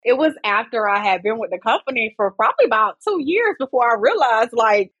It was after I had been with the company for probably about 2 years before I realized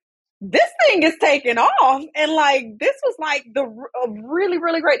like this thing is taking off. And like this was like a really,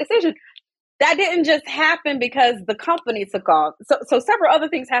 really great decision. That didn't just happen because the company took off. So several other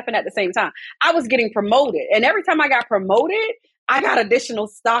things happened at the same time. I was getting promoted, and every time I got promoted, I got additional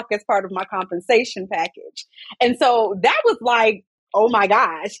stock as part of my compensation package. And so that was like, oh my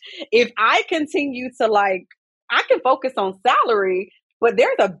gosh, if I continue to like, I can focus on salary, but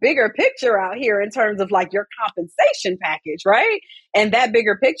there's a bigger picture out here in terms of like your compensation package, right? And that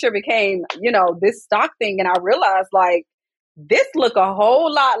bigger picture became, this stock thing. And I realized like, this look a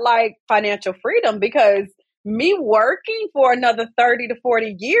whole lot like financial freedom because me working for another 30 to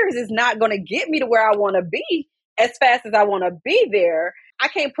 40 years is not going to get me to where I want to be as fast as I want to be there. I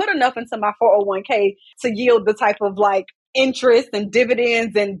can't put enough into my 401k to yield the type of like interest and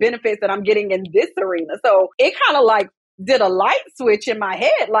dividends and benefits that I'm getting in this arena. So it kind of like did a light switch in my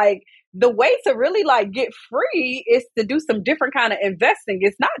head. Like the way to really like get free is to do some different kind of investing.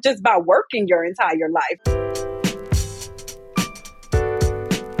 It's not just about working your entire life.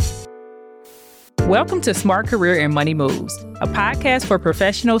 Welcome to Smart Career and Money Moves, a podcast for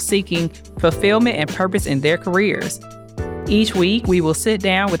professionals seeking fulfillment and purpose in their careers. Each week, we will sit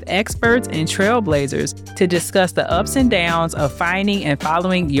down with experts and trailblazers to discuss the ups and downs of finding and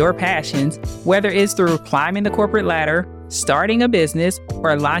following your passions, whether it's through climbing the corporate ladder, starting a business,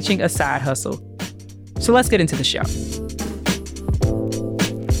 or launching a side hustle. So let's get into the show.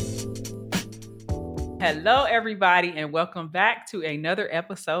 Hello, everybody, and welcome back to another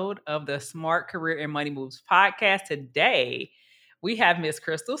episode of the Smart Career and Money Moves podcast. Today, we have Miss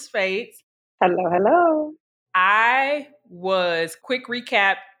Crystal Spates. Hello. Quick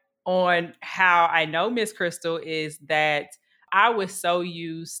recap on how I know Miss Crystal is that I was so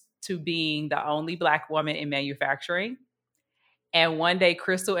used to being the only Black woman in manufacturing. And one day,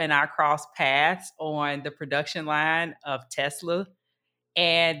 Crystal and I crossed paths on the production line of Tesla,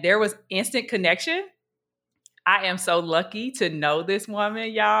 and there was instant connection. I am so lucky to know this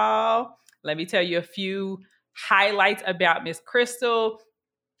woman, y'all. Let me tell you a few highlights about Miss Crystal.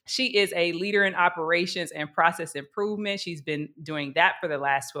 She is a leader in operations and process improvement. She's been doing that for the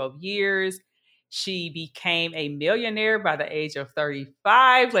last 12 years. She became a millionaire by the age of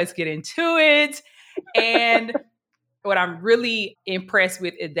 35. Let's get into it. And what I'm really impressed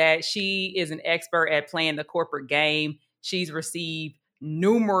with is that she is an expert at playing the corporate game. She's received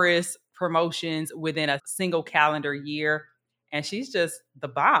numerous promotions within a single calendar year, and she's just the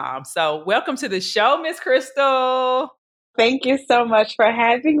bomb. So welcome to the show, Miss Crystal. Thank you so much for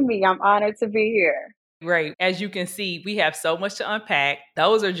having me. I'm honored to be here. Great. As you can see, we have so much to unpack.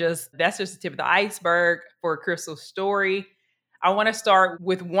 That's just the tip of the iceberg for Crystal's story. I want to start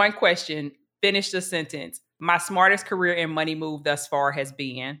with one question. Finish the sentence. My smartest career and money move thus far has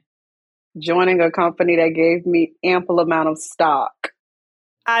been joining a company that gave me ample amount of stock.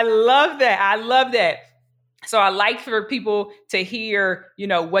 I love that. So I like for people to hear,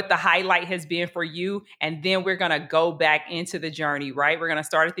 what the highlight has been for you. And then we're going to go back into the journey, right? We're going to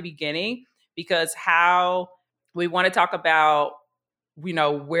start at the beginning because how we want to talk about,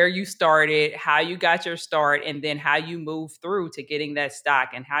 where you started, how you got your start, and then how you moved through to getting that stock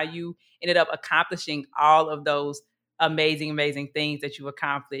and how you ended up accomplishing all of those amazing, amazing things that you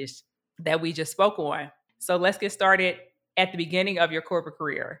accomplished that we just spoke on. So let's get started at the beginning of your corporate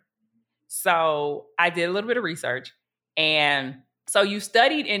career. So I did a little bit of research. And so you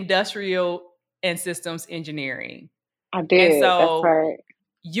studied industrial and systems engineering. I did. And so that's right.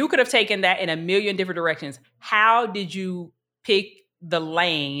 You could have taken that in a million different directions. How did you pick the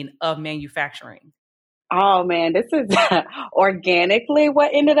lane of manufacturing? Oh man, this is organically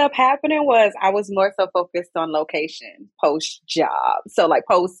what ended up happening was I was more so focused on location post job. So like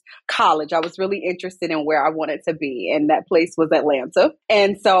post college, I was really interested in where I wanted to be. And that place was Atlanta.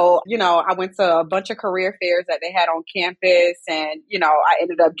 And so, I went to a bunch of career fairs that they had on campus. And, I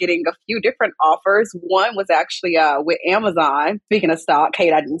ended up getting a few different offers. One was actually with Amazon. Speaking of stock,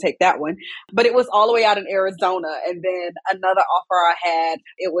 Kate, I didn't take that one, but it was all the way out in Arizona. And then another offer I had,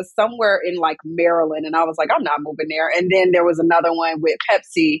 it was somewhere in like Maryland. And I was like, I'm not moving there. And then there was another one with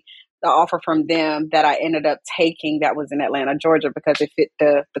Pepsi, the offer from them that I ended up taking that was in Atlanta, Georgia, because it fit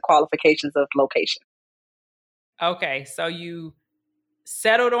the qualifications of location. Okay. So you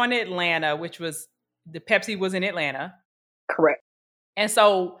settled on Atlanta, which was the Pepsi was in Atlanta. Correct. And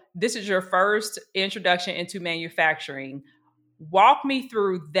so this is your first introduction into manufacturing. Walk me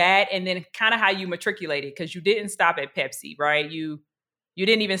through that and then kind of how you matriculated, because you didn't stop at Pepsi, right? You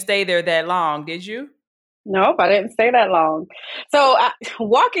didn't even stay there that long, did you? Nope, I didn't stay that long. So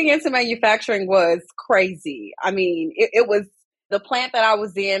walking into manufacturing was crazy. I mean, it was The plant that I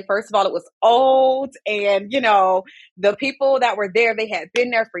was in, first of all, it was old. And, the people that were there, they had been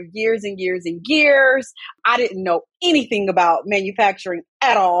there for years and years and years. I didn't know anything about manufacturing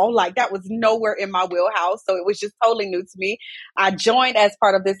at all. Like that was nowhere in my wheelhouse. So it was just totally new to me. I joined as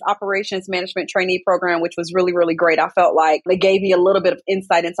part of this operations management trainee program, which was really, really great. I felt like they gave me a little bit of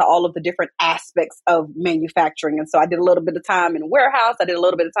insight into all of the different aspects of manufacturing. And so I did a little bit of time in warehouse. I did a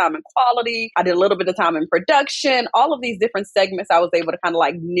little bit of time in quality. I did a little bit of time in production. All of these different segments I was able to kind of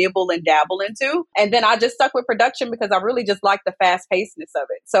like nibble and dabble into. And then I just stuck with production because I really just liked the fast pacedness of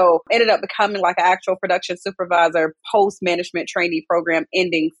it. So ended up becoming like an actual production supervisor post management trainee program,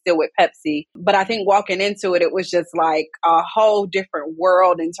 ending still with Pepsi. But I think walking into it, it was just like a whole different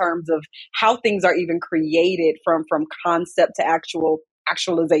world in terms of how things are even created from concept to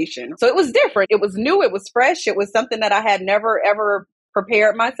actualization. So it was different. It was new. It was fresh. It was something that I had never ever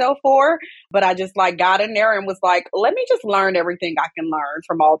prepared myself for, but I just like got in there and was like, let me just learn everything I can learn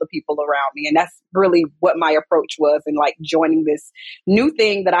from all the people around me. And that's really what my approach was in like joining this new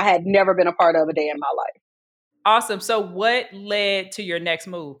thing that I had never been a part of a day in my life. Awesome. So what led to your next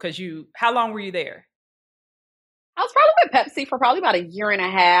move? How long were you there? I was probably with Pepsi for probably about a year and a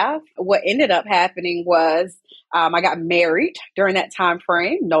half. What ended up happening was I got married during that time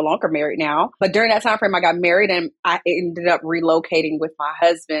frame. No longer married now, but during that time frame, I got married and I ended up relocating with my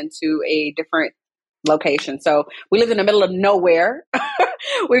husband to a different location. So we lived in the middle of nowhere.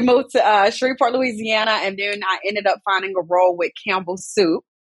 We moved to Shreveport, Louisiana, and then I ended up finding a role with Campbell's Soup.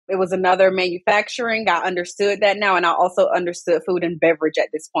 It was another manufacturing. I understood that now. And I also understood food and beverage at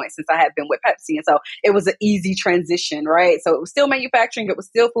this point since I had been with Pepsi. And so it was an easy transition, right? So it was still manufacturing. It was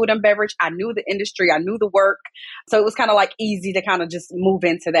still food and beverage. I knew the industry. I knew the work. So it was kind of like easy to kind of just move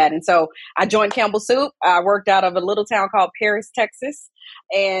into that. And so I joined Campbell Soup. I worked out of a little town called Paris, Texas.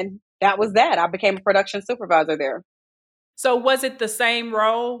 And that was that. I became a production supervisor there. So was it the same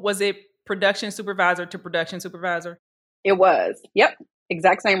role? Was it production supervisor to production supervisor? It was. Yep.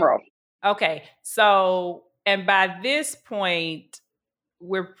 Exact same role. Okay. So, and by this point,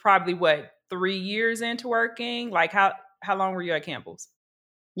 we're probably 3 years into working? Like how long were you at Campbell's?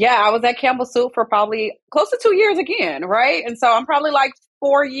 Yeah, I was at Campbell Soup for probably close to 2 years again, right? And so I'm probably like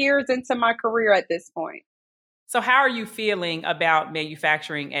 4 years into my career at this point. So how are you feeling about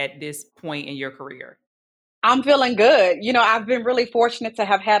manufacturing at this point in your career? I'm feeling good. I've been really fortunate to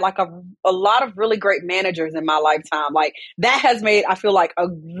have had like a lot of really great managers in my lifetime. Like that has made, I feel like a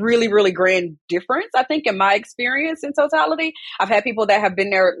really, really grand difference, I think, in my experience in totality. I've had people that have been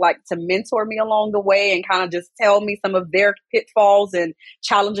there like to mentor me along the way and kind of just tell me some of their pitfalls and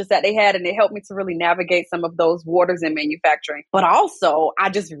challenges that they had. And they helped me to really navigate some of those waters in manufacturing. But also I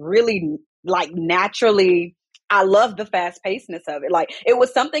just really like naturally I love the fast pacedness of it. Like it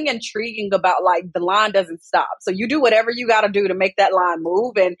was something intriguing about like the line doesn't stop. So you do whatever you got to do to make that line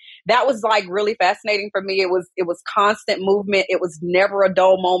move. And that was like really fascinating for me. It was constant movement. It was never a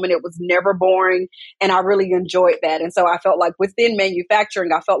dull moment. It was never boring. And I really enjoyed that. And so I felt like within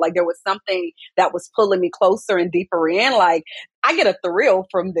manufacturing, I felt like there was something that was pulling me closer and deeper in. Like I get a thrill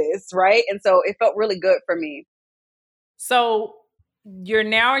from this, right? And so it felt really good for me. So you're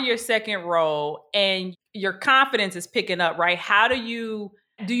now in your second role and your confidence is picking up, right?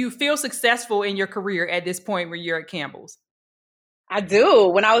 Do you feel successful in your career at this point where you're at Campbell's? I do.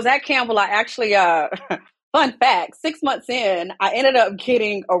 When I was at Campbell, I actually, fun fact, 6 months in, I ended up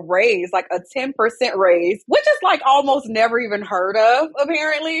getting a raise, like a 10% raise, which is like almost never even heard of,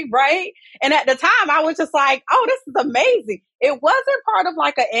 apparently, right? And at the time, I was just like, oh, this is amazing. It wasn't part of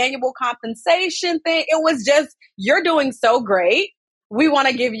like an annual compensation thing. It was just, you're doing so great. We want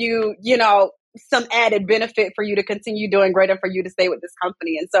to give you, some added benefit for you to continue doing great and for you to stay with this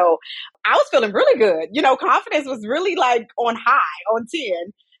company. And so I was feeling really good. Confidence was really like on high, on 10,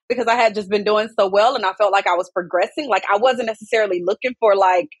 because I had just been doing so well and I felt like I was progressing. Like I wasn't necessarily looking for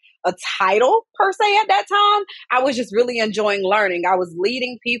like a title per se at that time. I was just really enjoying learning. I was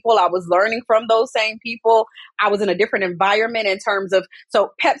leading people. I was learning from those same people. I was in a different environment in terms of,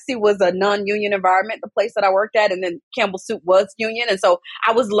 so Pepsi was a non-union environment, the place that I worked at, and then Campbell Soup was union. And so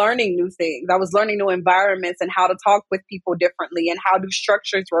I was learning new things. I was learning new environments and how to talk with people differently and how do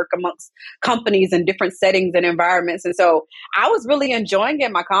structures work amongst companies and different settings and environments. And so I was really enjoying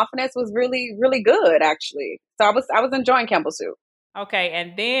it. My confidence was really, really good, actually. So I was enjoying Campbell Soup. Okay.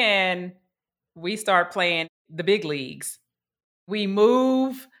 And then we start playing the big leagues. We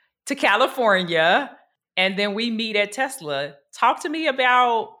move to California and then we meet at Tesla. Talk to me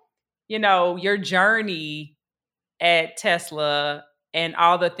about, your journey at Tesla and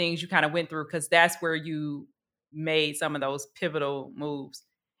all the things you kind of went through, because that's where you made some of those pivotal moves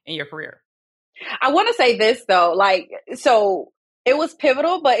in your career. I want to say this though, like, so It was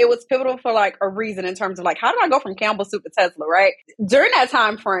pivotal, but it was pivotal for like a reason in terms of like how did I go from Campbell soup to Tesla, right? During that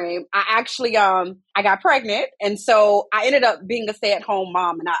time frame, I actually I got pregnant, and so I ended up being a stay at home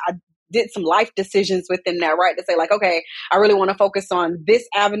mom, and I did some life decisions within that, right? To say like, okay, I really want to focus on this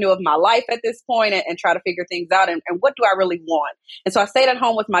avenue of my life at this point, and try to figure things out, and what do I really want? And so I stayed at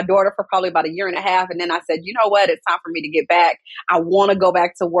home with my daughter for probably about a year and a half, and then I said, you know what, it's time for me to get back. I want to go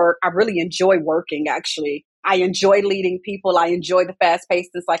back to work. I really enjoy working, actually. I enjoy leading people. I enjoy the fast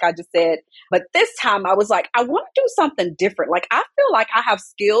pacedness, like I just said. But this time I was like, I want to do something different. Like, I feel like I have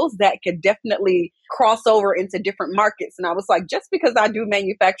skills that could definitely cross over into different markets. And I was like, just because I do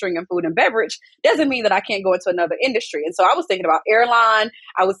manufacturing and food and beverage doesn't mean that I can't go into another industry. And so I was thinking about airline.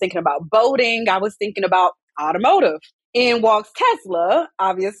 I was thinking about boating. I was thinking about automotive. In walks Tesla,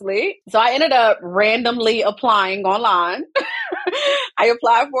 obviously. So I ended up randomly applying online. I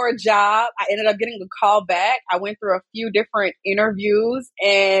applied for a job. I ended up getting a call back. I went through a few different interviews,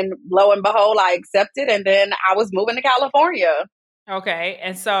 and lo and behold, I accepted. And then I was moving to California. Okay.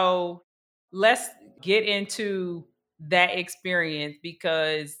 And so let's get into that experience,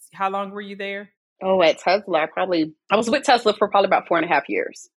 because how long were you there? Oh, at Tesla, I was with Tesla for probably about 4.5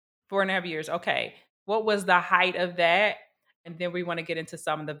 years. 4.5 years. Okay. What was the height of that? And then we want to get into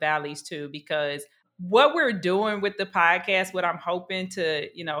some of the valleys too, because what we're doing with the podcast, what I'm hoping to,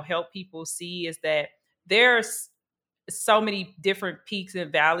 help people see is that there's so many different peaks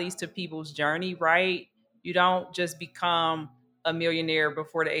and valleys to people's journey, right? You don't just become a millionaire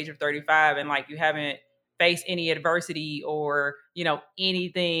before the age of 35 and like you haven't faced any adversity or,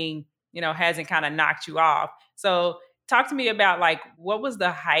 anything, hasn't kind of knocked you off. So talk to me about like what was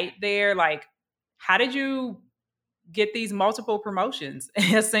the height there? Like how did you get these multiple promotions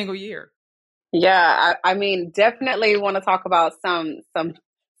in a single year? Yeah, I mean, definitely want to talk about some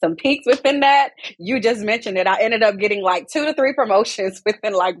peaks within that. You just mentioned it. I ended up getting like 2 to 3 promotions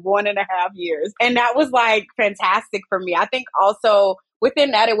within like 1.5 years, and that was like fantastic for me. I think also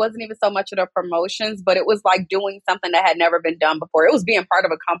within that, it wasn't even so much of the promotions, but it was like doing something that had never been done before. It was being part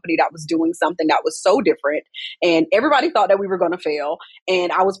of a company that was doing something that was so different, and everybody thought that we were going to fail.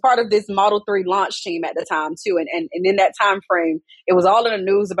 And I was part of this Model 3 launch team at the time too, and in that time frame it was all in the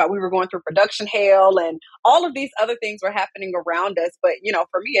news about we were going through production hell and all of these other things were happening around us. But,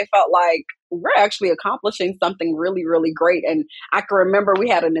 for me, it felt like we're actually accomplishing something really, really great. And I can remember we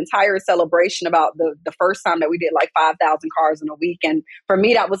had an entire celebration about the first time that we did like 5,000 cars in a week. And for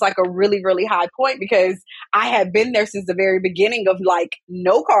me, that was like a really, really high point because I had been there since the very beginning of like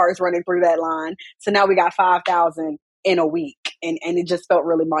no cars running through that line. So now we got 5,000 in a week. And it just felt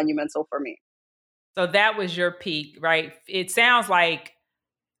really monumental for me. So that was your peak, right? It sounds like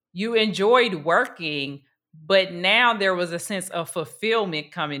you enjoyed working, but now there was a sense of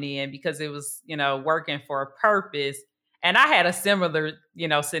fulfillment coming in because it was, working for a purpose. And I had a similar,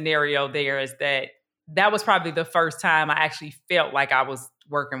 scenario there is that was probably the first time I actually felt like I was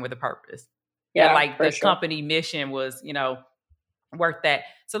working with a purpose. That Yeah, like for the sure. company mission was, worth that.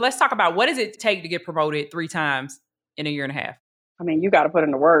 So let's talk about what does it take to get promoted 3 times in a year and a half? I mean, you got to put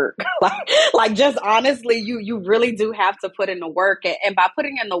in the work. like just honestly, you really do have to put in the work. And by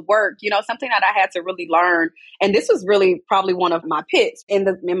putting in the work, something that I had to really learn, and this was really probably one of my pits in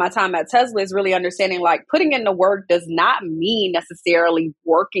my time at Tesla is really understanding like putting in the work does not mean necessarily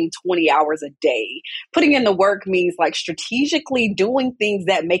working 20 hours a day. Putting in the work means like strategically doing things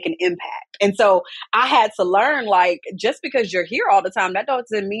that make an impact. And so I had to learn like just because you're here all the time, that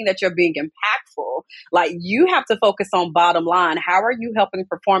doesn't mean that you're being impactful. Like you have to focus on bottom line. How are you helping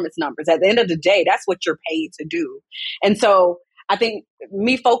performance numbers? At the end of the day, that's what you're paid to do. And so I think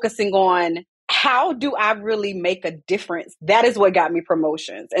me focusing on how do I really make a difference? That is what got me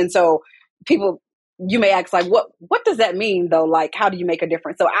promotions. And so people, you may ask like, what does that mean though? Like, how do you make a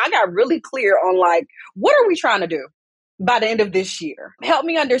difference? So I got really clear on like, what are we trying to do by the end of this year? Help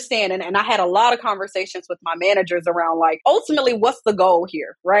me understand. And I had a lot of conversations with my managers around like, ultimately, what's the goal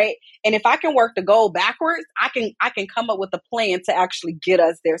here, right? And if I can work the goal backwards, I can come up with a plan to actually get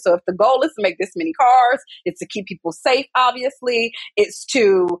us there. So if the goal is to make this many cars, it's to keep people safe, obviously, it's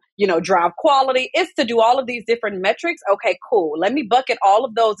to, drive quality, it's to do all of these different metrics. Okay, cool. Let me bucket all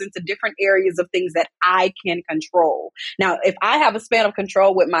of those into different areas of things that I can control. Now, if I have a span of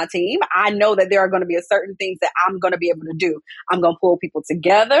control with my team, I know that there are going to be a certain things that I'm going to be able to do. I'm going to pull people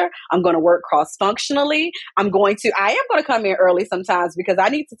together. I'm going to work cross-functionally. I am going to come in early sometimes because I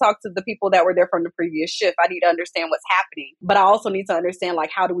need to talk to the people that were there from the previous shift. I need to understand what's happening, but I also need to understand like,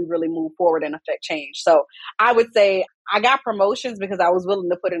 how do we really move forward and affect change? So I would say I got promotions because I was willing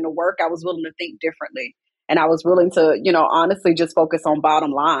to put in the work. I was willing to think differently. And I was willing to, honestly just focus on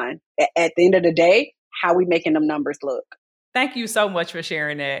bottom line. At the end of the day, how we making them numbers look. Thank you so much for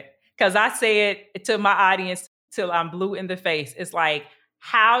sharing that. Because I say it to my audience till I'm blue in the face. It's like,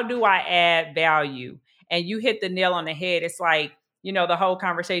 how do I add value? And you hit the nail on the head. It's like, the whole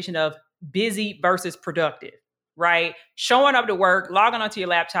conversation of busy versus productive, right? Showing up to work, logging onto your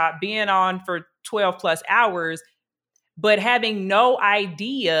laptop, being on for 12 plus hours, but having no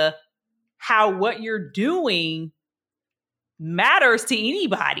idea how what you're doing matters to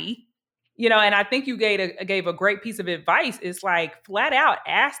anybody. And I think you gave a great piece of advice. It's like flat out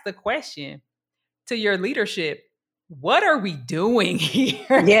ask the question to your leadership, what are we doing here?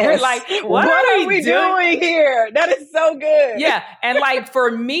 Yes. Like, what are we doing here? That is so good. Yeah. And like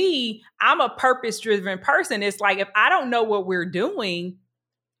for me, I'm a purpose-driven person. It's like if I don't know what we're doing,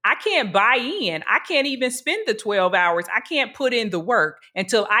 I can't buy in. I can't even spend the 12 hours. I can't put in the work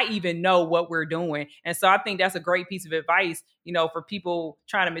until I even know what we're doing. And so I think that's a great piece of advice, for people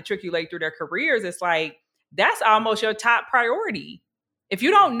trying to matriculate through their careers. It's like, that's almost your top priority. If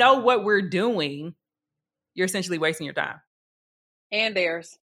you don't know what we're doing, you're essentially wasting your time. And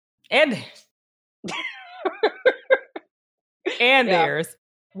theirs. And and Yeah. theirs.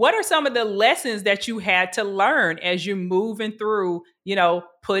 What are some of the lessons that you had to learn as you're moving through,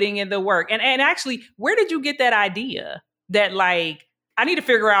 putting in the work? And actually, where did you get that idea that like, I need to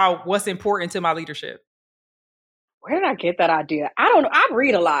figure out what's important to my leadership? Where did I get that idea? I don't know. I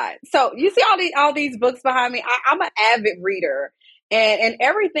read a lot. So you see all these books behind me. I'm an avid reader. And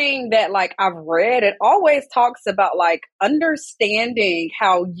everything that like I've read, it always talks about like understanding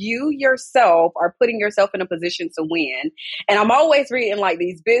how you yourself are putting yourself in a position to win. And I'm always reading like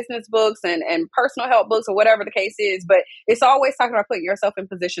these business books and personal help books or whatever the case is, but it's always talking about putting yourself in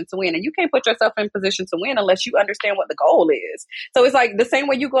position to win. And you can't put yourself in position to win unless you understand what the goal is. So it's like the same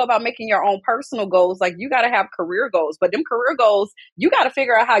way you go about making your own personal goals, like you got to have career goals, but them career goals, you got to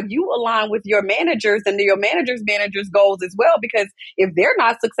figure out how you align with your managers and your managers' goals as well, because if they're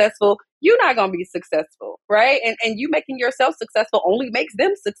not successful, you're not going to be successful, right? And you making yourself successful only makes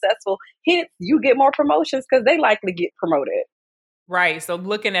them successful. Hence, you get more promotions because they likely get promoted. Right. So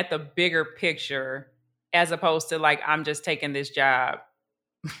looking at the bigger picture as opposed to like, I'm just taking this job,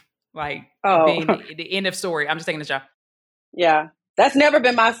 like being the end of story. I'm just taking this job. Yeah. That's never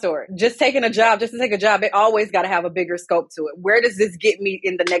been my story. Just taking a job, just to take a job, it always got to have a bigger scope to it. Where does this get me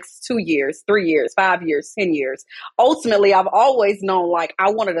in the next 2 years, 3 years, 5 years, 10 years? Ultimately, I've always known like I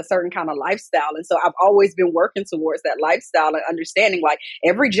wanted a certain kind of lifestyle. And so I've always been working towards that lifestyle and understanding like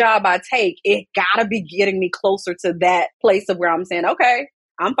every job I take, it got to be getting me closer to that place of where I'm saying, okay,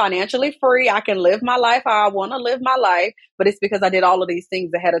 I'm financially free. I can live my life how I want to live my life. But it's because I did all of these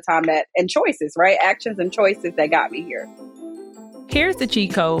things ahead of time and choices, right? Actions and choices that got me here. Here's the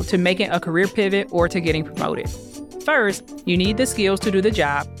cheat code to making a career pivot or to getting promoted. First, you need the skills to do the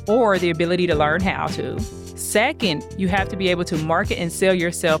job or the ability to learn how to. Second, you have to be able to market and sell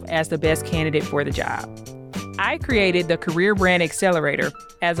yourself as the best candidate for the job. I created the Career Brand Accelerator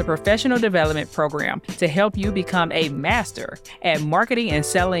as a professional development program to help you become a master at marketing and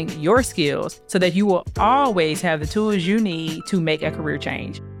selling your skills so that you will always have the tools you need to make a career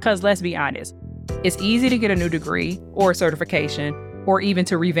change. Because let's be honest, it's easy to get a new degree or certification or even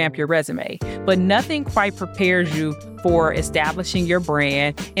to revamp your resume, but nothing quite prepares you for establishing your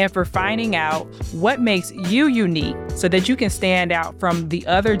brand and for finding out what makes you unique so that you can stand out from the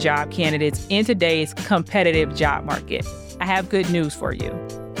other job candidates in today's competitive job market. I have good news for you.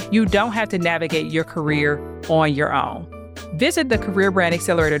 You don't have to navigate your career on your own. Visit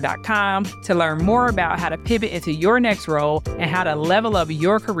thecareerbrandaccelerator.com to learn more about how to pivot into your next role and how to level up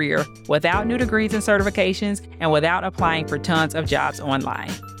your career without new degrees and certifications and without applying for tons of jobs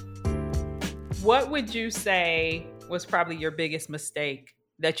online. What would you say was probably your biggest mistake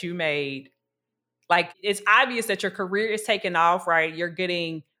that you made? Like, it's obvious that your career is taking off, right? You're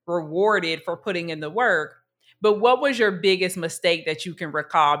getting rewarded for putting in the work. But what was your biggest mistake that you can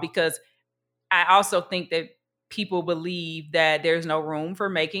recall? Because I also think that people believe that there's no room for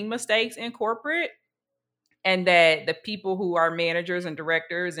making mistakes in corporate and that the people who are managers and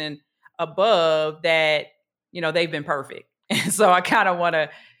directors and above that, they've been perfect. And so I kind of want to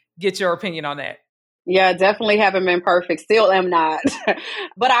get your opinion on that. Yeah, definitely haven't been perfect. Still am not.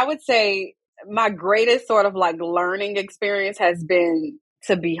 But I would say my greatest sort of like learning experience has been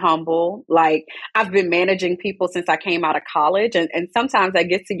to be humble. Like I've been managing people since I came out of college. And sometimes that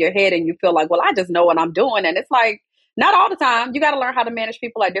gets to your head and you feel like, well, I just know what I'm doing. And it's like, not all the time. You got to learn how to manage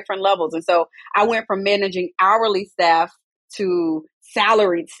people at different levels. And so I went from managing hourly staff to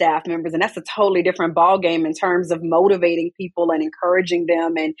salaried staff members. And that's a totally different ballgame in terms of motivating people and encouraging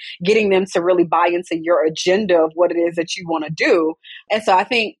them and getting them to really buy into your agenda of what it is that you want to do. And so I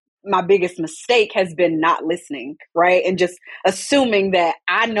think my biggest mistake has been not listening, right? And just assuming that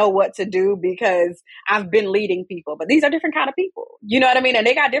I know what to do because I've been leading people. But these are different kind of people. You know what I mean? And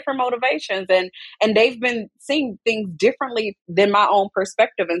they got different motivations, and they've been seeing things differently than my own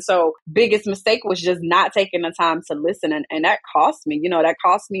perspective. And so biggest mistake was just not taking the time to listen. And that cost me, that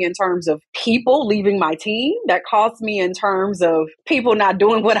cost me in terms of people leaving my team. That cost me in terms of people not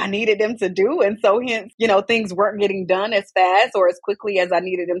doing what I needed them to do. And so hence, things weren't getting done as fast or as quickly as I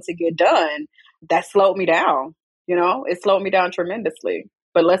needed them to get done. That slowed me down. It slowed me down tremendously.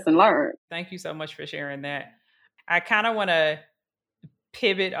 But lesson learned. Thank you so much for sharing that. I kind of want to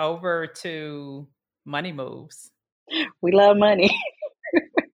pivot over to money moves. We love money.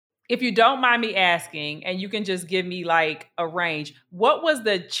 If you don't mind me asking, and you can just give me like a range, what was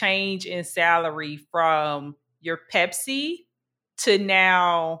the change in salary from your Pepsi to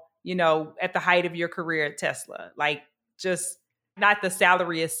now, at the height of your career at Tesla? Like, just not the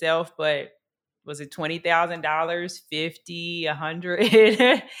salary itself, but was it $20,000, 50, 100?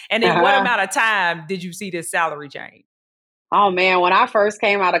 And in what amount of time did you see this salary change? Oh man, when I first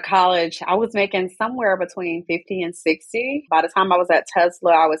came out of college, I was making somewhere between 50 and 60. By the time I was at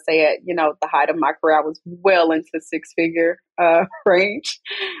Tesla, I would say at, the height of my career, I was well into six-figure range.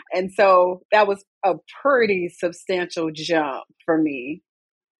 And so that was a pretty substantial jump for me,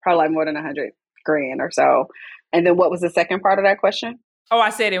 probably like more than 100 grand or so. And then what was the second part of that question? Oh, I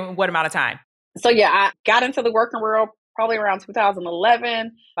said in what amount of time? So yeah, I got into the working world probably around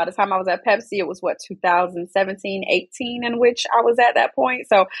 2011. By the time I was at Pepsi, it was 2017, 18 in which I was at that point.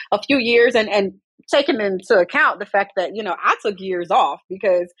 So a few years and taking into account the fact that, I took years off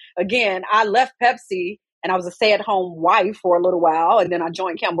because again, I left Pepsi and I was a stay-at-home wife for a little while. And then I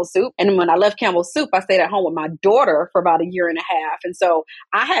joined Campbell Soup. And when I left Campbell Soup, I stayed at home with my daughter for about a year and a half. And so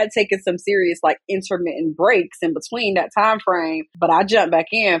I had taken some serious intermittent breaks in between that time frame. But I jumped back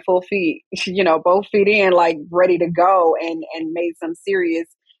in full feet, both feet in, ready to go and made some serious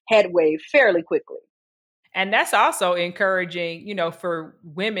headway fairly quickly. And that's also encouraging, for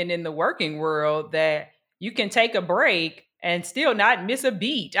women in the working world that you can take a break and still not miss a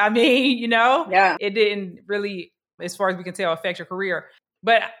beat. I mean, Yeah. It didn't really, as far as we can tell, affect your career.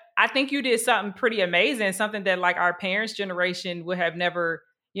 But I think you did something pretty amazing, something that our parents' generation would have never,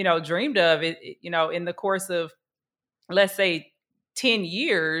 dreamed of. In the course of, let's say, 10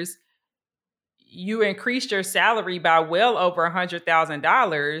 years, you increased your salary by well over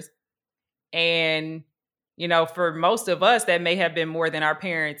 $100,000. And, for most of us, that may have been more than our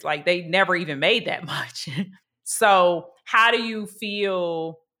parents. They never even made that much. So how do you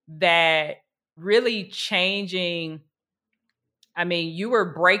feel that really changing? I mean, you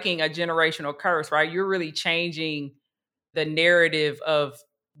were breaking a generational curse, right? You're really changing the narrative of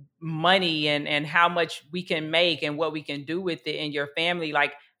money and how much we can make and what we can do with it in your family.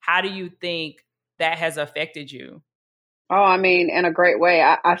 How do you think that has affected you? Oh, I mean, in a great way.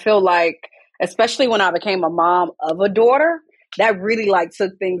 I feel like, especially when I became a mom of a daughter, that really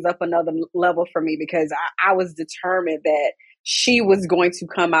took things up another level for me because I was determined that she was going to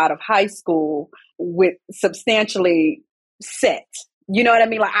come out of high school with substantially set. You know what I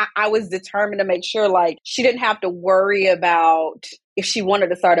mean? I was determined to make sure she didn't have to worry about if she wanted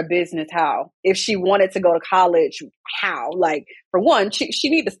to start a business, how, if she wanted to go to college, how. For one, she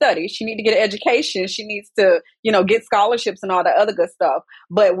needs to study, she needs to get an education, she needs to, get scholarships and all that other good stuff.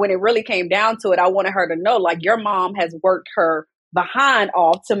 But when it really came down to it, I wanted her to know, your mom has worked her behind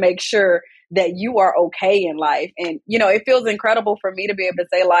off to make sure that you are okay in life. And, it feels incredible for me to be able to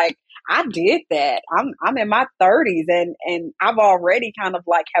say, I did that. I'm in my 30s and I've already kind of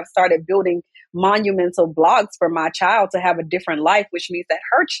have started building monumental blocks for my child to have a different life, which means that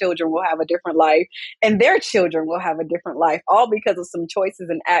her children will have a different life and their children will have a different life, all because of some choices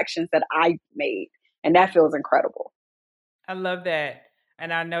and actions that I made. And that feels incredible. I love that.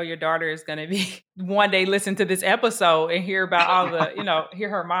 And I know your daughter is going to be one day listen to this episode and hear about all the, hear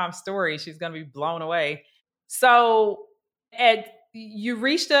her mom's story. She's going to be blown away. So you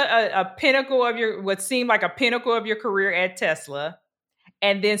reached a pinnacle of what seemed like a pinnacle of your career at Tesla.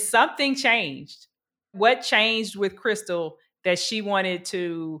 And then something changed. What changed with Crystal that she wanted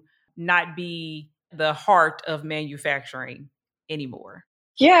to not be the heart of manufacturing anymore?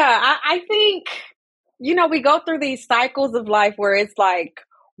 Yeah, I think, we go through these cycles of life where it's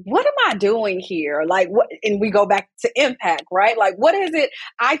what am I doing here? What, and we go back to impact, right? What is it?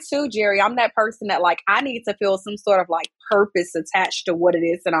 I too, Jerry, I'm that person that I need to feel some sort of purpose attached to what it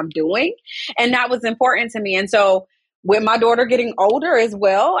is that I'm doing. And that was important to me. And so with my daughter getting older as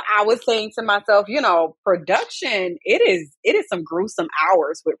well, I was saying to myself, production, it is some gruesome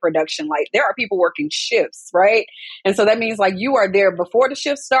hours with production. Like there are people working shifts, right? And so that means like you are there before the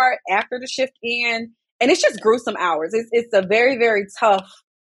shift start, after the shift end, and it's just gruesome hours. It's a very, very tough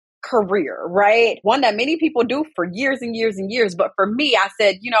career, right? One that many people do for years and years and years. But for me, I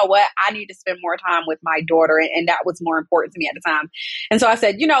said, you know what? I need to spend more time with my daughter. And that was more important to me at the time. And so I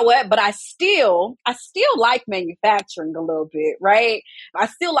said, you know what? But I still like manufacturing a little bit, right? I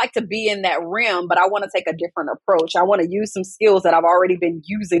still like to be in that realm, but I want to take a different approach. I want to use some skills that I've already been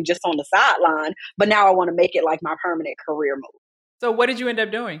using just on the sideline, but now I want to make it like my permanent career move. So what did you end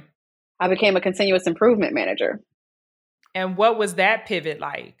up doing? I became a continuous improvement manager. And what was that pivot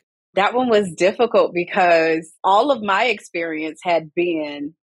like? That one was difficult because all of my experience had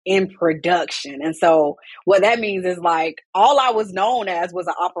been in production. And so what that means is like all I was known as was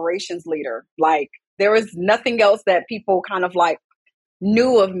an operations leader. Like there was nothing else that people kind of like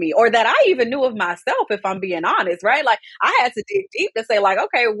knew of me or that I even knew of myself, if I'm being honest, right? Like I had to dig deep to say like,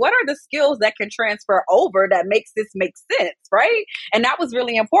 okay, what are the skills that can transfer over that makes this make sense, right? And that was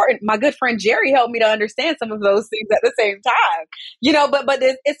really important. My good friend Jerry helped me to understand some of those things at the same time, but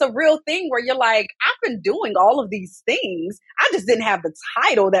it's a real thing where you're like, I've been doing all of these things. I just didn't have the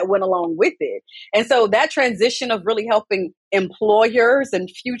title that went along with it. And so that transition of really helping employers and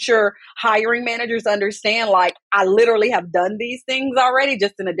future hiring managers understand like I literally have done these things already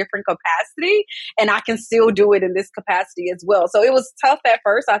just in a different capacity and I can still do it in this capacity as well. So it was tough at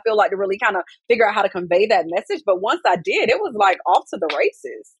first, I feel like, to really kind of figure out how to convey that message, but once I did, it was like off to the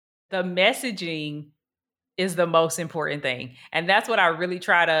races. The messaging is the most important thing. And that's what I really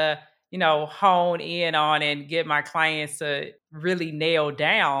try to, hone in on and get my clients to really nail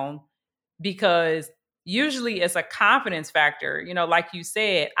down, because usually it's a confidence factor. Like you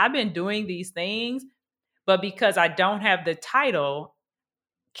said, I've been doing these things, but because I don't have the title,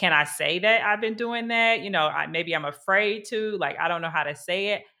 can I say that I've been doing that? Maybe I'm afraid to, like, I don't know how to say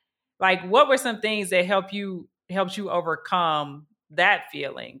it. Like, what were some things that helped you overcome that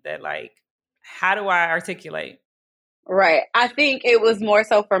feeling that like, how do I articulate? Right. I think it was more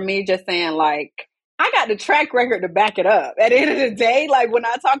so for me just saying like, I got the track record to back it up. At the end of the day, like when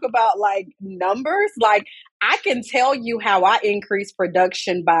I talk about like numbers, like I can tell you how I increased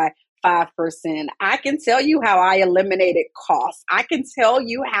production by 5%. I can tell you how I eliminated costs. I can tell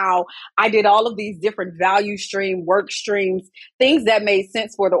you how I did all of these different value stream, work streams, things that made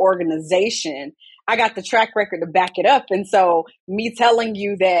sense for the organization. I got the track record to back it up. And so me telling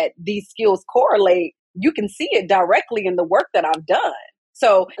you that these skills correlate, you can see it directly in the work that I've done.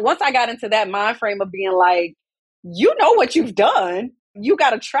 So once I got into that mind frame of being like, you know what you've done, you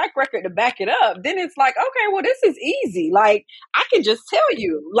got a track record to back it up, then it's like, okay, well, this is easy. Like I can just tell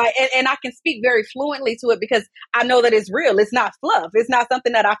you, like, and I can speak very fluently to it because I know that it's real. It's not fluff. It's not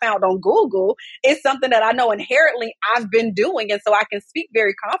something that I found on Google. It's something that I know inherently I've been doing. And so I can speak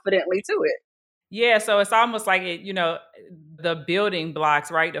very confidently to it. Yeah, so it's almost like the building blocks,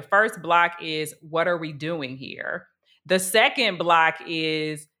 right? The first block is, what are we doing here? The second block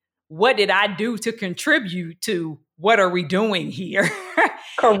is, what did I do to contribute to what are we doing here?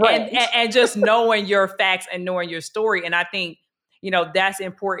 Correct. and just knowing your facts and knowing your story. And I think, that's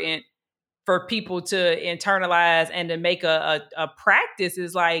important for people to internalize and to make a practice,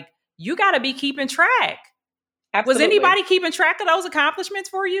 is like, you got to be keeping track. Absolutely. Was anybody keeping track of those accomplishments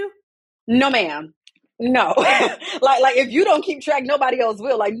for you? No, ma'am. No. like if you don't keep track, nobody else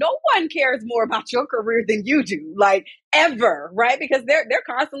will. Like no one cares more about your career than you do, like ever, right? Because they're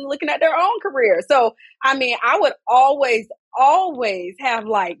constantly looking at their own career. So, I mean, I would always have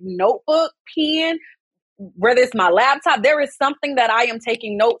like notebook, pen, whether it's my laptop, there is something that I am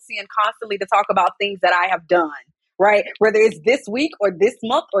taking notes in constantly to talk about things that I have done, right? Whether it's this week or this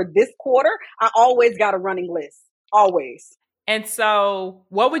month or this quarter, I always got a running list. Always. And so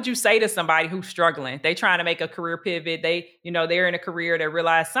what would you say to somebody who's struggling? They trying to make a career pivot. They're in a career that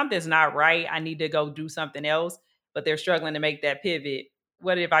realize something's not right. I need to go do something else, but they're struggling to make that pivot.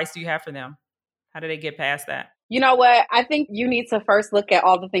 What advice do you have for them? How do they get past that? You know what? I think you need to first look at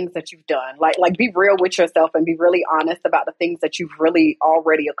all the things that you've done. Like be real with yourself and be really honest about the things that you've really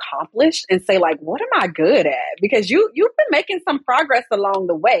already accomplished and say like, what am I good at? Because you've been making some progress along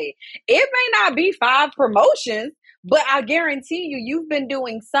the way. It may not be 5 promotions, but I guarantee you've been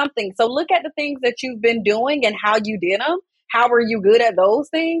doing something. So look at the things that you've been doing and how you did them. How are you good at those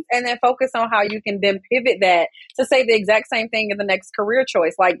things? And then focus on how you can then pivot that to say the exact same thing in the next career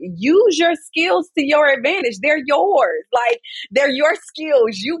choice. Like use your skills to your advantage. They're yours. Like they're your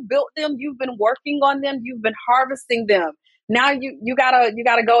skills. You built them. You've been working on them. You've been harvesting them. Now you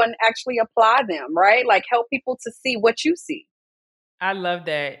gotta go and actually apply them, right? Like help people to see what you see. I love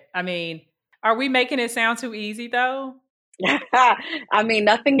that. I mean, are we making it sound too easy though? I mean,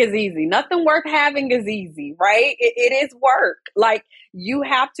 nothing is easy. Nothing worth having is easy, right? It is work. Like you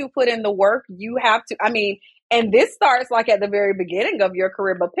have to put in the work. You have to, I mean, and this starts like at the very beginning of your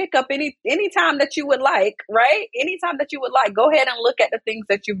career, but pick up any time that you would like, right? Anytime that you would like, go ahead and look at the things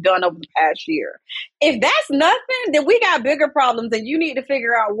that you've done over the past year. If that's nothing, then we got bigger problems and you need to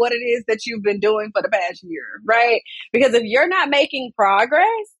figure out what it is that you've been doing for the past year, right? Because if you're not making progress,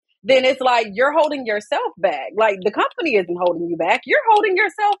 then it's like you're holding yourself back. Like the company isn't holding you back. You're holding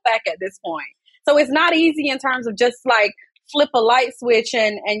yourself back at this point. So it's not easy in terms of just like flip a light switch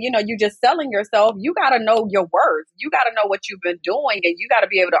and you know, you just selling yourself. You got to know your worth. You got to know what you've been doing and you got to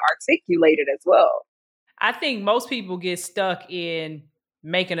be able to articulate it as well. I think most people get stuck in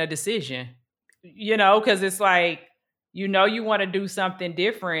making a decision, you know, because it's like, you know, you want to do something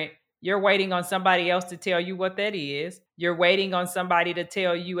different. You're waiting on somebody else to tell you what that is. You're waiting on somebody to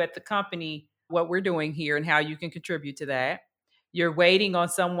tell you at the company what we're doing here and how you can contribute to that. You're waiting on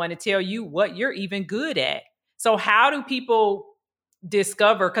someone to tell you what you're even good at. So, how do people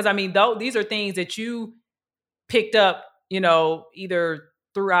discover? Because I mean, though, these are things that you picked up, you know, either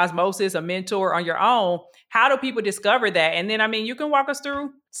through osmosis, a mentor on your own. How do people discover that? And then, I mean, you can walk us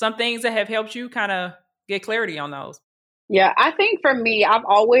through some things that have helped you kind of get clarity on those. Yeah, I think for me, I've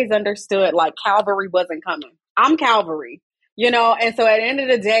always understood like Calvary wasn't coming. I'm Calvary, you know, and so at the end of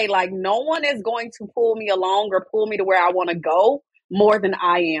the day, like no one is going to pull me along or pull me to where I want to go more than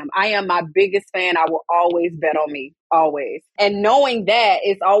I am. I am my biggest fan. I will always bet on me, always. And knowing that,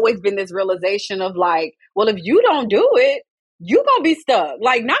 it's always been this realization of like, well, if you don't do it, you gonna be stuck.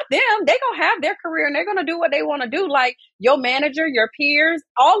 Like not them. They gonna have their career and they're gonna do what they want to do. Like your manager, your peers,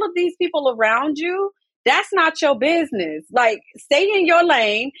 all of these people around you, that's not your business. Like, stay in your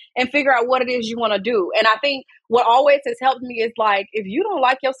lane and figure out what it is you want to do. And I think what always has helped me is like, if you don't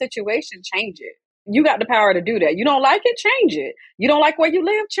like your situation, change it. You got the power to do that. You don't like it, change it. You don't like where you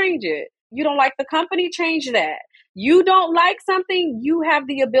live, change it. You don't like the company, change that. You don't like something, you have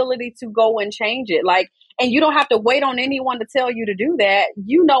the ability to go and change it. Like, and you don't have to wait on anyone to tell you to do that.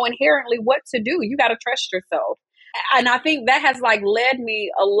 You know inherently what to do. You got to trust yourself. And I think that has like led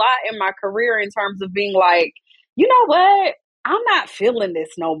me a lot in my career in terms of being like, you know what? I'm not feeling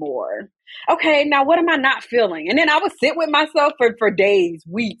this no more. Okay, now what am I not feeling? And then I would sit with myself for days,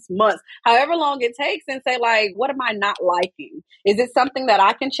 weeks, months, however long it takes and say, like, what am I not liking? Is it something that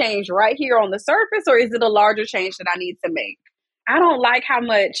I can change right here on the surface, or is it a larger change that I need to make? I don't like how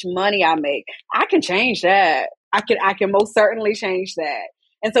much money I make. I can change that. I can most certainly change that.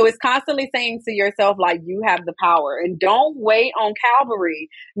 And so it's constantly saying to yourself, like, you have the power and don't wait on Calvary.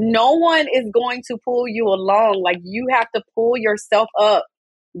 No one is going to pull you along. Like, you have to pull yourself up.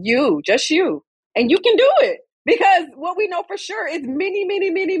 You, just you. And you can do it because what we know for sure is many, many,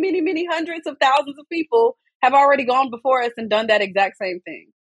 many, many, many hundreds of thousands of people have already gone before us and done that exact same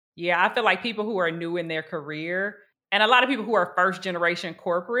thing. Yeah, I feel like people who are new in their career and a lot of people who are first generation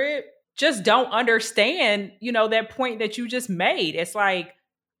corporate just don't understand, you know, that point that you just made. It's like,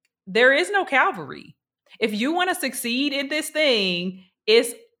 there is no Calvary. If you want to succeed in this thing,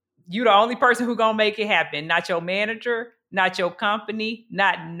 it's you the only person who gonna make it happen. Not your manager, not your company,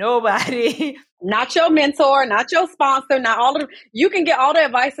 not nobody. Not your mentor, not your sponsor, not all of them. You can get all the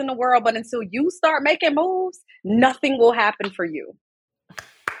advice in the world, but until you start making moves, nothing will happen for you.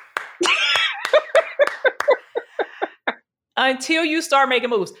 Until you start making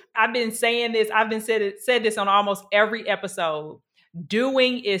moves. I've been saying this, I've been said this on almost every episode.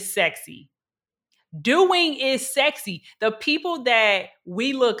 Doing is sexy. Doing is sexy. The people that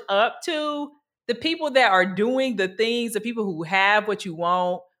we look up to, the people that are doing the things, the people who have what you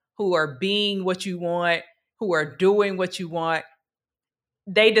want, who are being what you want, who are doing what you want,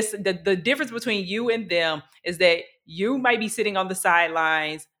 they just the difference between you and them is that you might be sitting on the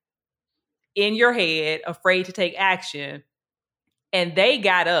sidelines in your head, afraid to take action, and they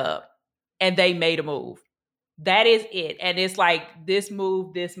got up and they made a move. That is it. And it's like this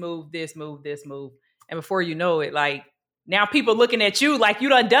move, this move, this move, this move. And before you know it, like now people looking at you like you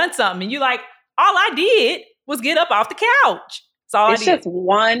done something. And you like, all I did was get up off the couch. That's all It's I did. just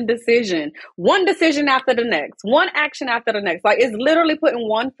one decision after the next, one action after the next. Like it's literally putting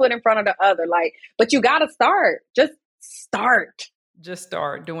one foot in front of the other. Like, but you got to start. Just start. Just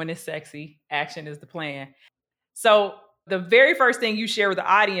start doing this sexy. Action is the plan. So the very first thing you shared with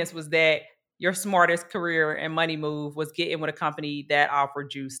the audience was that your smartest career and money move was getting with a company that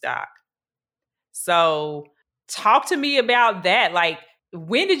offered you stock. So talk to me about that. Like,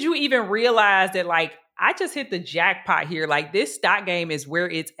 when did you even realize that, like, I just hit the jackpot here. Like this stock game is where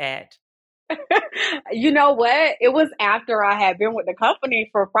it's at. You know what? It was after I had been with the company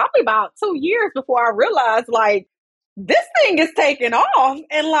for probably about 2 years before I realized like this thing is taking off.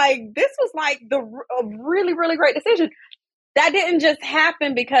 And like this was like a really, really great decision. That didn't just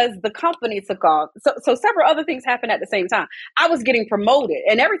happen because the company took off. So several other things happened at the same time. I was getting promoted,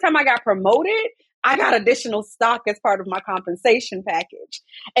 and every time I got promoted, I got additional stock as part of my compensation package.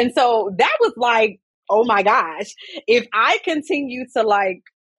 And so that was like, oh my gosh, if I continue to like,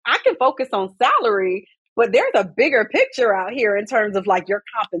 I can focus on salary, but there's a bigger picture out here in terms of like your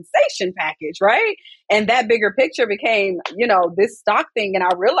compensation package, right? And that bigger picture became, this stock thing. And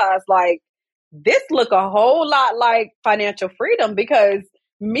I realized like, this look a whole lot like financial freedom because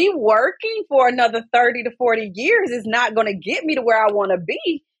me working for another 30 to 40 years is not going to get me to where I want to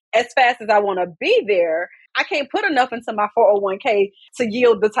be as fast as I want to be there. I can't put enough into my 401k to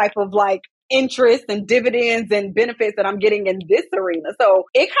yield the type of like interest and dividends and benefits that I'm getting in this arena. So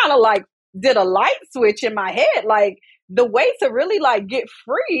it kind of like did a light switch in my head. Like the way to really like get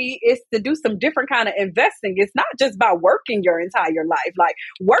free is to do some different kind of investing. It's not just about working your entire life. Like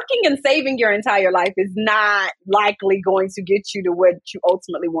working and saving your entire life is not likely going to get you to what you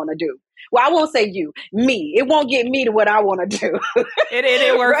ultimately want to do. Well, I won't say you, me. It won't get me to what I want to do. It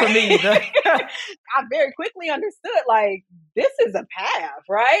didn't work for me either. I very quickly understood like this is a path,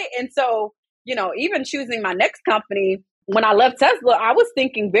 right? And so, even choosing my next company, when I left Tesla, I was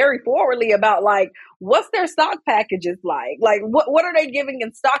thinking very forwardly about like, what's their stock packages like? Like, what are they giving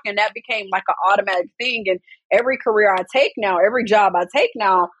in stock? And that became like an automatic thing. And every career I take now, every job I take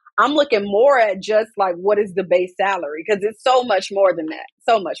now, I'm looking more at just like, what is the base salary? Because it's so much more than that.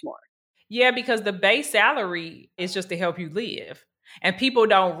 So much more. Yeah, because the base salary is just to help you live. And people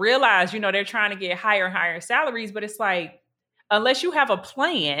don't realize, they're trying to get higher and higher salaries, but it's like, unless you have a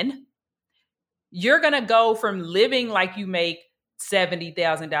plan, you're going to go from living like you make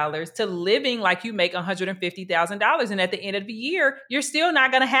 $70,000 to living like you make $150,000. And at the end of the year, you're still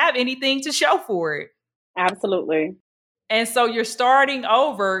not going to have anything to show for it. Absolutely. And so you're starting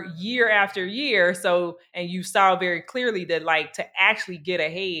over year after year. So, and you saw very clearly that like to actually get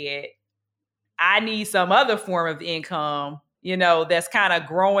ahead, I need some other form of income, that's kind of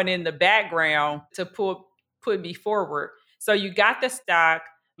growing in the background to put me forward. So you got the stock,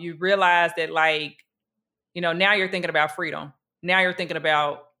 you realize that like, now you're thinking about freedom. Now you're thinking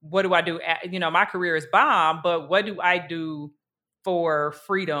about what do I do? My career is bomb, but what do I do for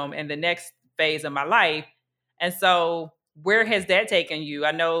freedom in the next phase of my life? And so where has that taken you?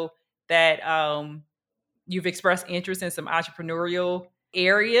 I know that you've expressed interest in some entrepreneurial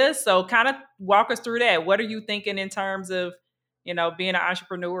areas. So kind of walk us through that. What are you thinking in terms of, being an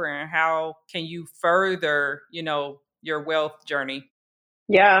entrepreneur and how can you further, your wealth journey?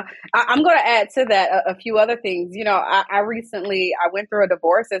 Yeah, I'm going to add to that a few other things. I recently, I went through a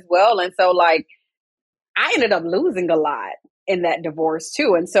divorce as well. And so like, I ended up losing a lot in that divorce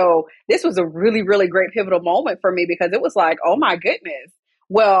too. And so this was a really, really great pivotal moment for me because it was like, oh my goodness.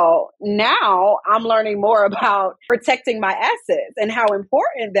 Well, now I'm learning more about protecting my assets and how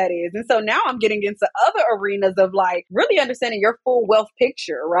important that is. And so now I'm getting into other arenas of like really understanding your full wealth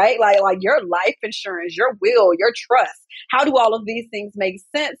picture, right? Like your life insurance, your will, your trust. How do all of these things make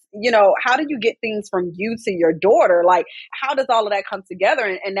sense? How do you get things from you to your daughter? Like, how does all of that come together?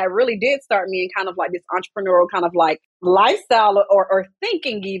 And that really did start me in kind of like this entrepreneurial kind of like lifestyle or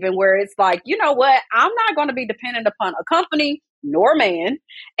thinking even where it's like, you know what? I'm not going to be dependent upon a company nor man.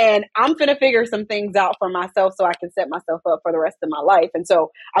 And I'm going to figure some things out for myself so I can set myself up for the rest of my life. And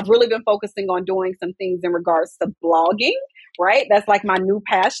so I've really been focusing on doing some things in regards to blogging, right? That's like my new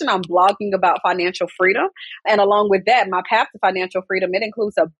passion. I'm blogging about financial freedom. And along with that, my path to financial freedom, it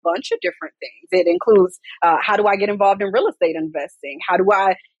includes a bunch of different things. It includes how do I get involved in real estate investing? How do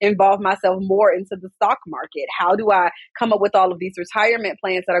I involve myself more into the stock market? How do I come up with all of these retirement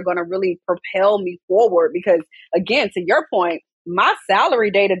plans that are going to really propel me forward? Because again, to your point, my salary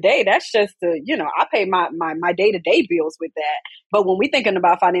day to day, that's just I pay my day to day bills with that. But when we're thinking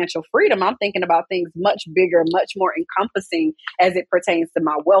about financial freedom, I'm thinking about things much bigger, much more encompassing as it pertains to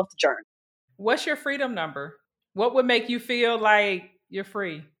my wealth journey. What's your freedom number? What would make you feel like you're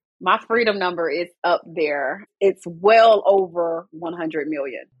free? My freedom number is up there. It's well over 100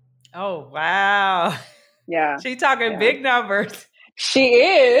 million. Oh, wow. Yeah. She talking big numbers. She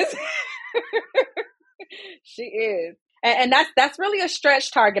is. She is. And that's really a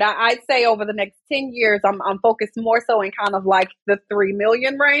stretch target. I'd say over the next 10 years, I'm focused more so in kind of like the 3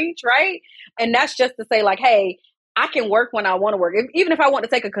 million range, right? And that's just to say like, hey, I can work when I want to work. Even if I want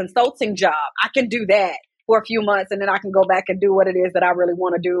to take a consulting job, I can do that for a few months and then I can go back and do what it is that I really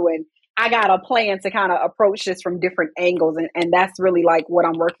want to do. And I got a plan to kind of approach this from different angles. And that's really like what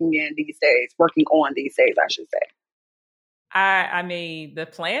I'm working on these days, I should say. I mean, the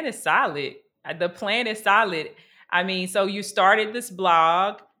plan is solid. The plan is solid. I mean, so you started this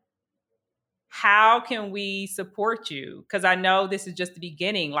blog. How can we support you? Because I know this is just the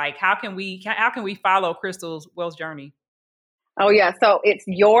beginning. Like, how can we follow Crystal's wealth journey? Oh, yeah. So it's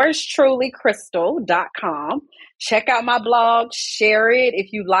yourstrulycrystal.com. Check out my blog, share it.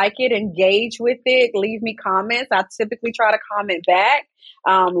 If you like it, engage with it, leave me comments. I typically try to comment back.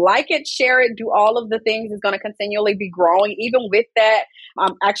 Like it, share it, do all of the things. It's going to continually be growing. Even with that,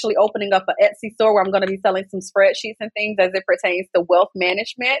 I'm actually opening up an Etsy store where I'm going to be selling some spreadsheets and things as it pertains to wealth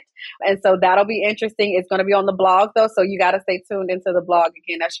management. And so that'll be interesting. It's going to be on the blog though. So you got to stay tuned into the blog.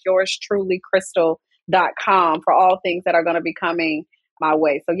 Again, that's yourstrulycrystal.com for all things that are going to be coming my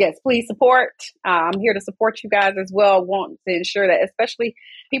way. So yes, please support. I'm here to support you guys as well. Want to ensure that especially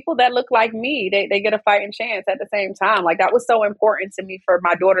people that look like me, they get a fighting chance at the same time. Like that was so important to me for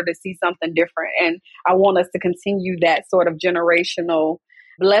my daughter to see something different. And I want us to continue that sort of generational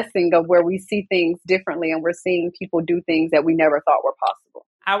blessing of where we see things differently and we're seeing people do things that we never thought were possible.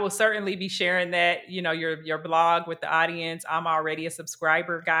 I will certainly be sharing that, your blog with the audience. I'm already a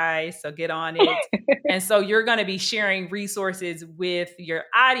subscriber, guys, so get on it. And so you're going to be sharing resources with your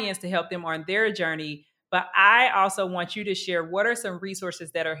audience to help them on their journey. But I also want you to share what are some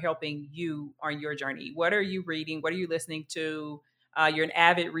resources that are helping you on your journey. What are you reading? What are you listening to? You're an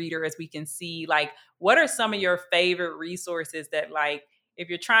avid reader, as we can see. Like, what are some of your favorite resources that, like, if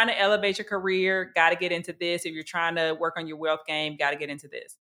you're trying to elevate your career, got to get into this. If you're trying to work on your wealth game, got to get into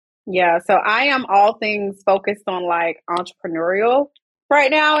this. Yeah, so I am all things focused on like entrepreneurial right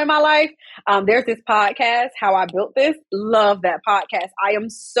now in my life. There's this podcast, How I Built This. Love that podcast. I am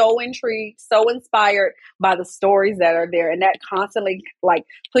so intrigued, so inspired by the stories that are there. And that constantly like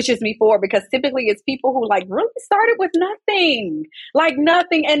pushes me forward because typically it's people who like really started with nothing, like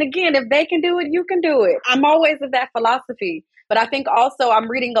nothing. And again, if they can do it, you can do it. I'm always of that philosophy. But I think also I'm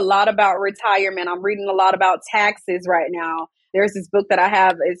reading a lot about retirement. I'm reading a lot about taxes right now. There's this book that I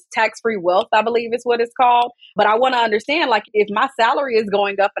have, it's Tax-Free Wealth, I believe is what it's called. But I want to understand, like, if my salary is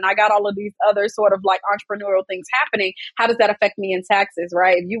going up and I got all of these other sort of like entrepreneurial things happening, how does that affect me in taxes,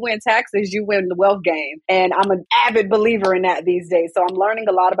 right? If you win taxes, you win the wealth game. And I'm an avid believer in that these days. So I'm learning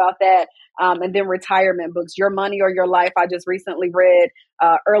a lot about that. And then retirement books, Your Money or Your Life. I just recently read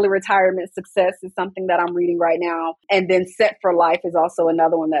Early Retirement Success is something that I'm reading right now. And then Set for Life is also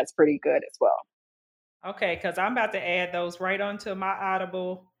another one that's pretty good as well. Okay, because I'm about to add those right onto my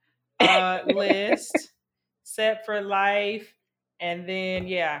Audible list. Set for Life. And then,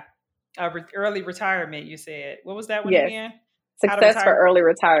 early retirement, you said. What was that one again? Success for Early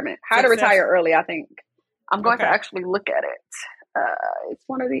Retirement. How to Retire Early, I think. I'm going to actually look at it. It's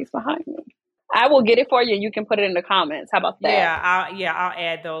one of these behind me. I will get it for you and you can put it in the comments. How about that? I'll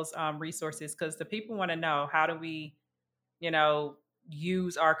add those resources because the people want to know, how do we,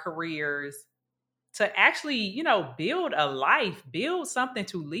 use our careers to actually, build a life, build something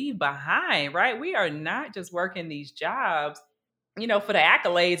to leave behind, right? We are not just working these jobs, for the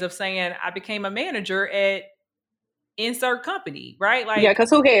accolades of saying I became a manager at insert company, right? Like, yeah, because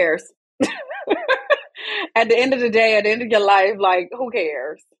who cares? At the end of the day, at the end of your life, like, who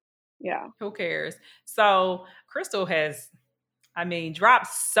cares? Yeah. Who cares? So Crystal has, dropped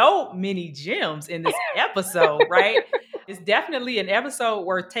so many gems in this episode, right? It's definitely an episode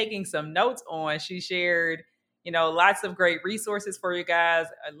worth taking some notes on. She shared, lots of great resources for you guys,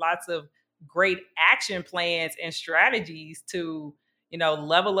 lots of great action plans and strategies to,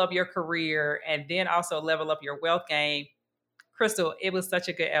 level up your career and then also level up your wealth game. Crystal, it was such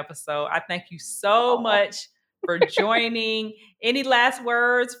a good episode. I thank you so much for joining. Any last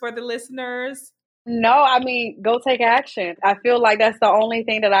words for the listeners? No, go take action. I feel like that's the only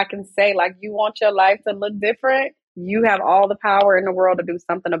thing that I can say. Like, you want your life to look different, you have all the power in the world to do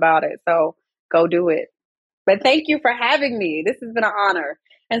something about it. So go do it. But thank you for having me. This has been an honor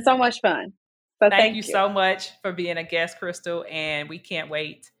and so much fun. So thank you so much for being a guest, Crystal. And we can't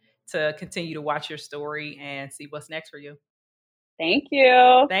wait to continue to watch your story and see what's next for you. Thank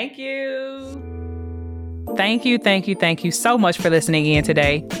you. Thank you. Thank you, thank you, thank you so much for listening in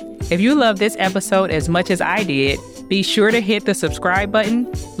today. If you love this episode as much as I did, be sure to hit the subscribe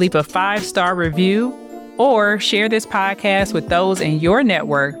button, leave a 5-star review, or share this podcast with those in your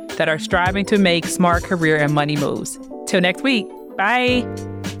network that are striving to make smart career and money moves. Till next week. Bye.